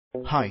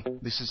Hi,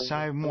 this is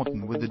Sive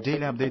Morten with the daily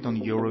update on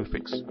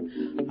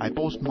EuroFX. I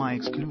post my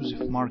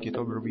exclusive market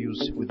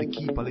overviews with the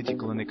key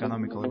political and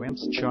economical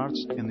events,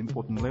 charts and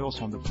important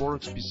levels on the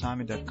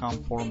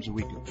ForexPeaceArmy.com forums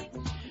weekly.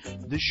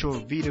 This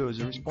short video is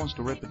a response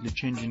to rapidly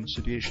changing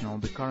situation on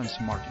the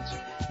currency markets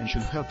and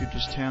should help you to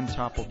stay on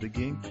top of the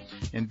game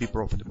and be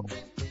profitable.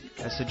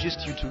 I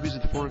suggest you to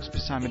visit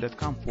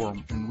ForexPeaceArmy.com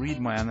forum and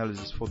read my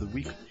analysis for the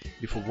week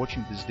before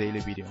watching this daily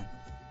video.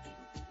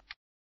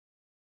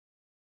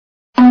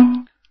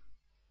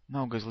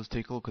 Now guys, let's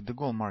take a look at the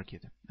gold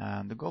market.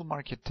 The gold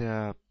market,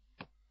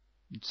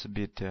 it's a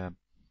bit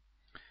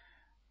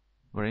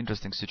very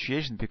interesting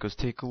situation, because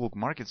take a look,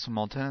 market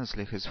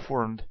simultaneously has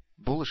formed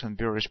bullish and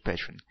bearish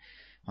pattern.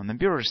 On the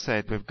bearish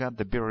side, we've got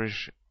the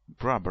bearish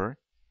grabber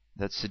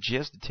that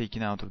suggests the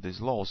taking out of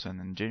these lows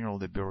and in general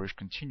the bearish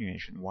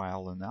continuation,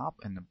 while in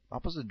the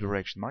opposite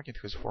direction, market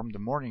has formed the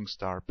morning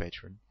star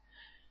pattern,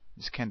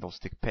 this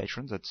candlestick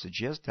pattern that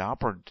suggests the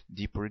upward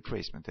deeper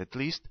retracement, at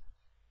least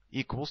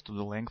equals to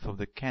the length of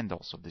the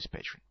candles of this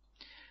pattern.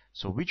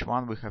 So which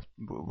one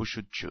we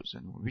should choose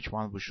and which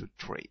one we should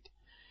trade?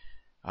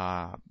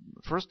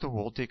 First of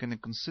all, take into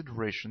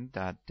consideration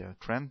that the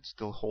trend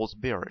still holds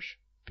bearish,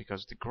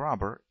 because the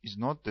grabber is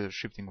not the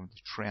shifting of the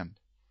trend,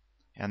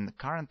 and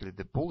currently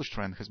the bullish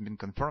trend has been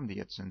confirmed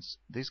yet, since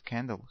this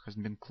candle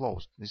hasn't been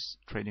closed. Today's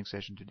trading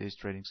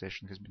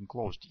session has been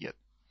closed yet.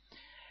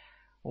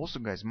 Also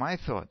guys, my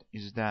thought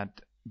is that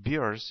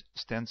bears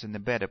stands in a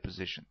better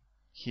position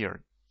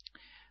here,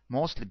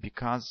 mostly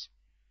because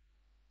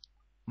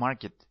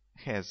market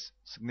has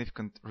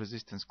significant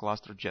resistance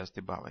cluster just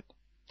above it,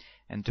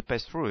 and to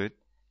pass through it,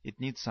 it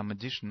needs some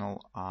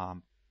additional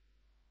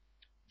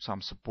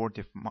some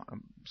supportive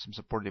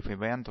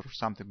event or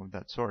something of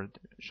that sort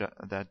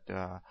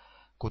that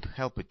could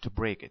help it to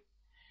break it.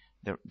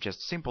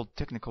 Just simple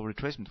technical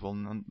retracement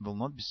will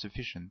not be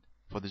sufficient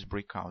for this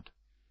breakout.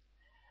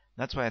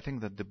 That's why I think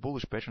that the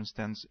bullish pattern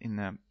stands in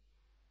a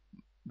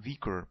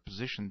weaker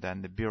position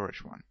than the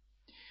bearish one.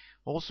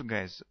 Also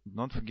guys,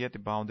 don't forget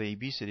about the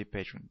ABCD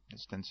pattern that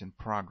stands in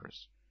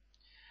progress.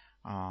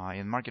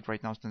 And market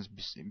right now stands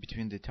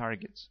between the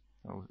targets.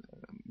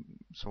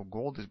 So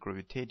gold is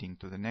gravitating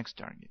to the next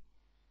target,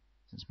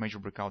 since major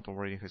breakout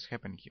already has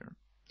happened here.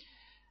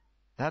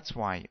 That's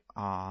why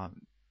the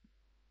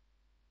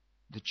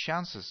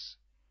chances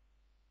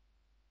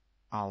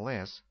are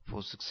less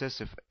for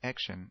successive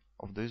action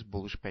of this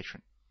bullish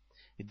pattern.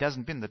 It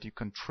doesn't mean that you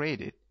can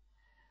trade it,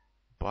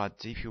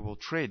 but if you will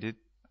trade it,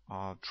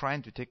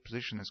 trying to take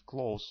position as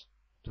close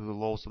to the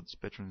lows of this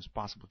pattern as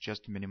possible,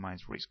 just to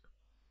minimize risk,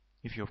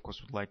 if you of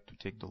course would like to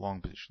take the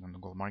long position on the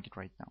gold market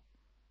right now.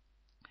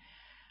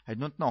 I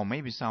don't know,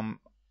 maybe some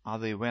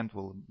other event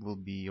will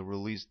be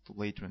released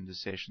later in the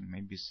session,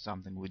 maybe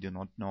something we do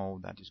not know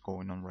that is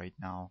going on right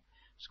now.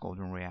 It's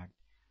golden react,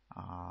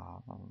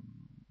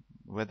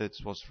 whether it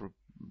was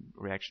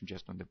reaction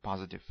just on the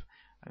positive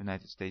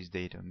United States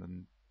data and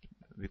then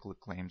weekly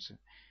claims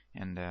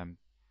and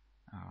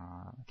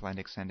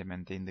Atlantic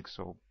Sentiment Index,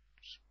 so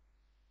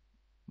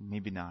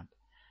maybe not.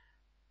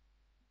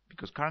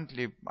 Because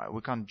currently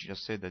we can't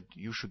just say that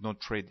you should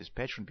not trade this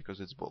pattern because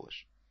it's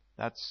bullish.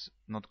 That's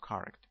not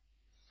correct.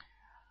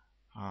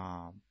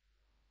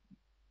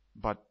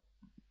 But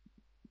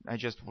I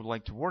just would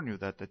like to warn you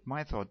that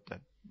my thought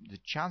that the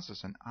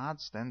chances and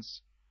odds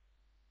stands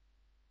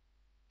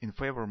in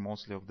favor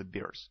mostly of the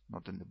bears,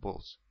 not in the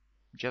bulls,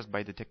 just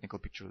by the technical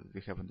picture that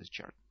we have in this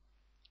chart.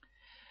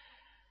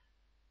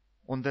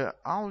 On the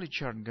hourly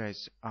chart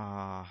guys,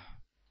 the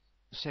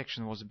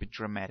section was a bit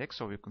dramatic,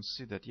 so you can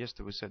see that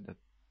yesterday we said that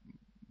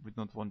we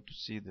don't want to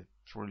see the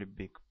truly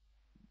big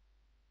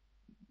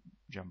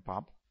jump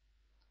up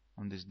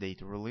on this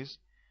data release.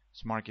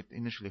 This market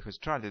initially has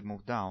tried to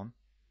move down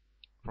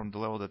from the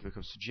level that we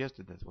have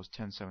suggested, that was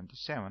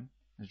 1077.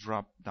 This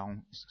drop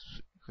down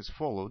has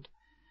followed,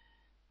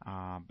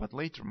 but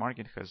later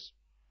market has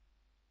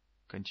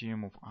continued to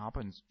move up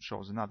and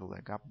shows another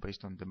leg up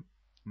based on the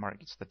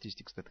market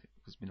statistics that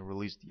has been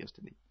released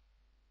yesterday.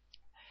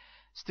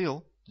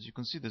 Still, as you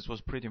can see, this was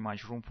pretty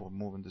much room for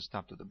moving the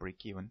stop to the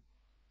break even.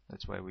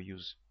 That's why we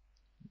use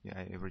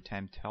every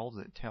time tell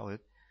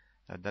it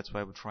that's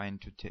why we're trying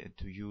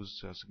to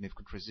use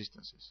significant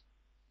resistances,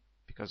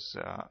 because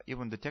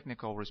even the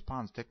technical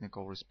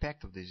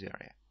respect of this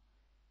area,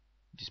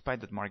 despite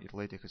that market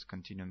later has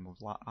continued to move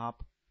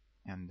up,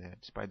 and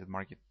despite that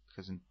market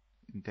has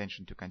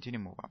intention to continue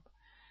to move up,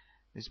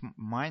 this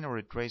minor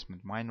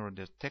retracement,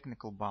 the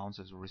technical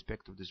bounces with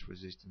respect to this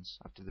resistance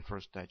after the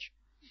first touch,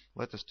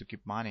 led us to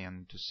keep money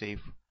and to save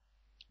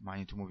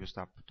money to move your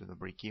stop to the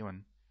break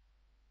even.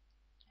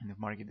 And if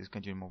market is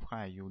continuing to move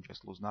higher, you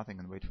just lose nothing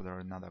and wait for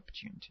another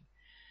opportunity.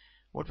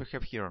 What we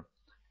have here,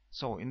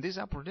 so in this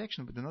upward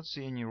action we do not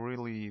see any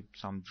really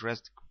some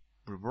drastic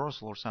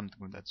reversal or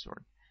something of that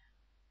sort.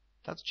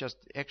 That's just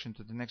action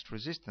to the next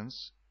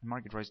resistance. The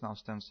market right now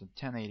stands at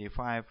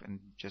 1085 and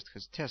just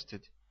has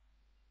tested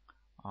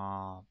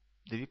the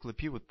weekly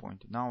pivot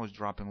point. Now is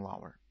dropping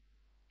lower.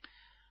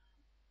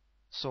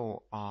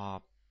 So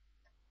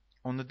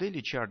on the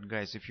daily chart,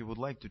 guys, if you would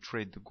like to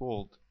trade the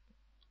gold,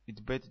 it's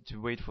better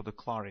to wait for the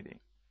clarity,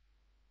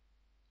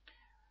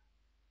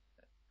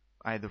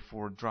 either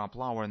for drop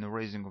lower and the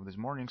raising of this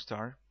morning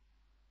star,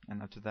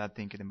 and after that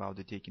thinking about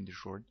the taking the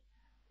short,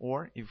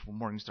 or if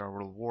Morningstar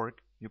will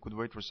work, you could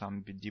wait for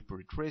some bit deeper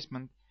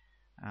retracement,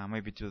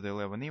 maybe to the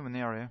 11 even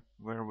area,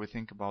 where we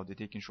think about the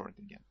taking short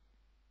again,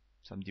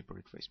 some deeper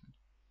retracement,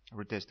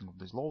 retesting of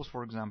these lows,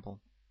 for example.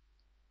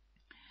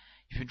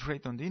 If you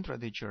trade on the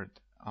intraday chart,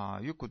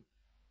 you could,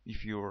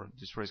 if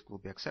this risk will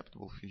be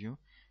acceptable for you,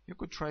 you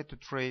could try to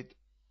trade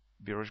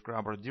bearish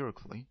grabber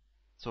directly.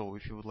 So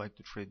if you would like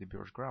to trade the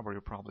bearish grabber,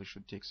 you probably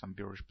should take some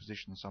bearish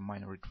position, some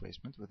minor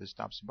retracement with the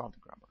stops above the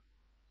grabber.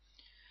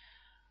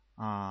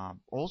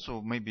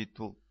 Also, maybe it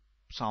will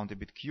sound a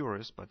bit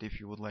curious, but if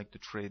you would like to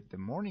trade the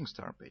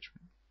Morningstar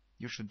pattern,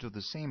 you should do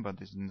the same, but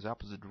in the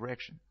opposite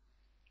direction.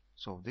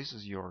 So this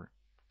is your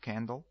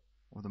candle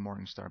of the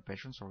Morningstar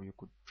pattern, so you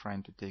could try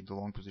to take the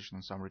long position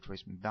on some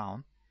retracement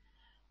down,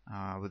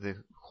 with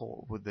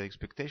the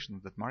expectation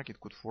that market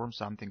could form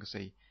something,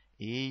 say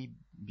A,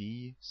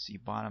 B, C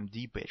bottom,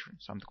 D pattern,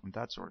 something of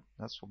that sort.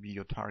 That will be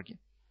your target.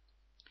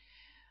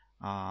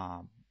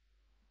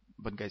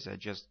 But guys, I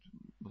just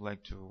would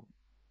like to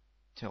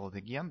tell it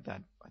again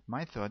that at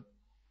my thought,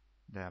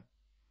 the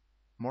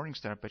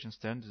Morningstar pattern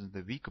stands in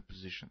the weaker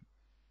position,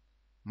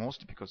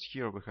 mostly because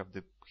here we have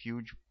the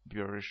huge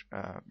bearish,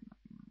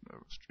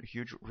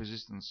 huge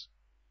resistance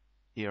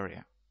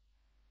area,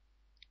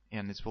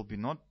 and it will be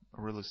not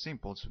really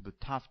simple. It will be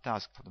a tough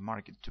task for the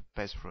market to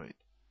pass through it.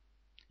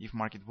 If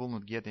market will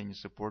not get any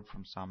support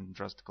from some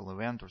drastic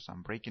event or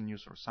some breaking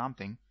news or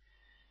something,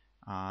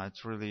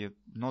 it's really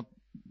not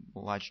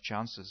large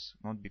chances,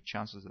 not big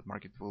chances that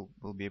market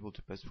will be able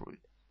to pass through it.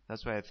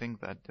 That's why I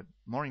think that the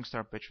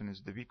Morningstar pattern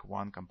is the weak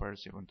one compared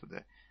even to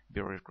the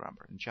bearish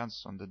grabber, and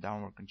chances on the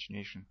downward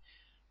continuation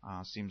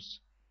seems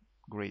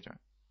greater.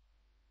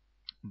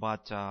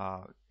 But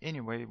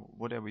anyway,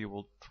 whatever you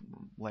will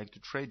like to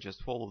trade,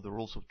 just follow the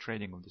rules of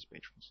trading of these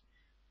patterns.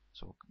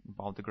 So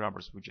about the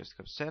grabbers, we just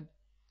have said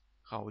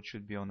how it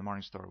should be on the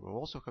Morningstar. We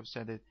also have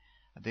said it.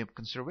 The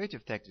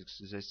conservative tactics,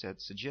 as I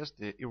said, suggest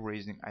the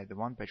erasing either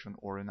one pattern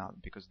or another,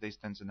 because they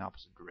stand in the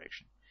opposite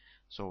direction.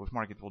 So if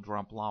market will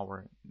drop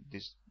lower,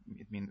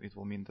 it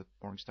will mean that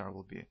Morningstar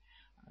will be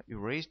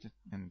erased,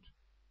 and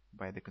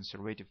by the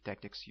conservative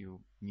tactics you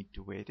need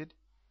to wait it,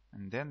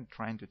 and then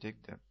trying to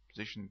take the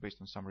position based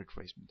on some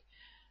retracement.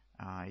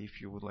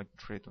 If you would like to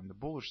trade on the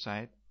bullish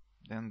side,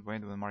 then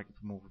wait when the market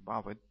will move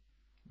above it,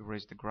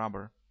 erase the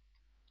grabber,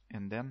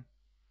 and then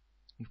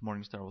if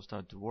Morningstar will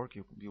start to work,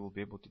 you will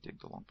be able to take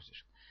the long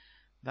position.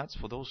 That's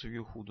for those of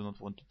you who do not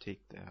want to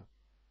take the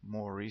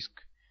more risk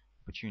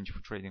opportunity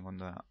for trading on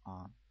the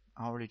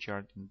hourly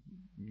chart and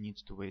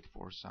needs to wait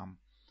for some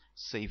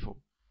safer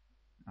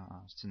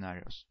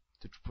scenarios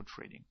for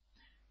trading.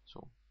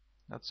 So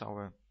that's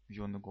our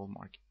view on the gold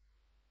market.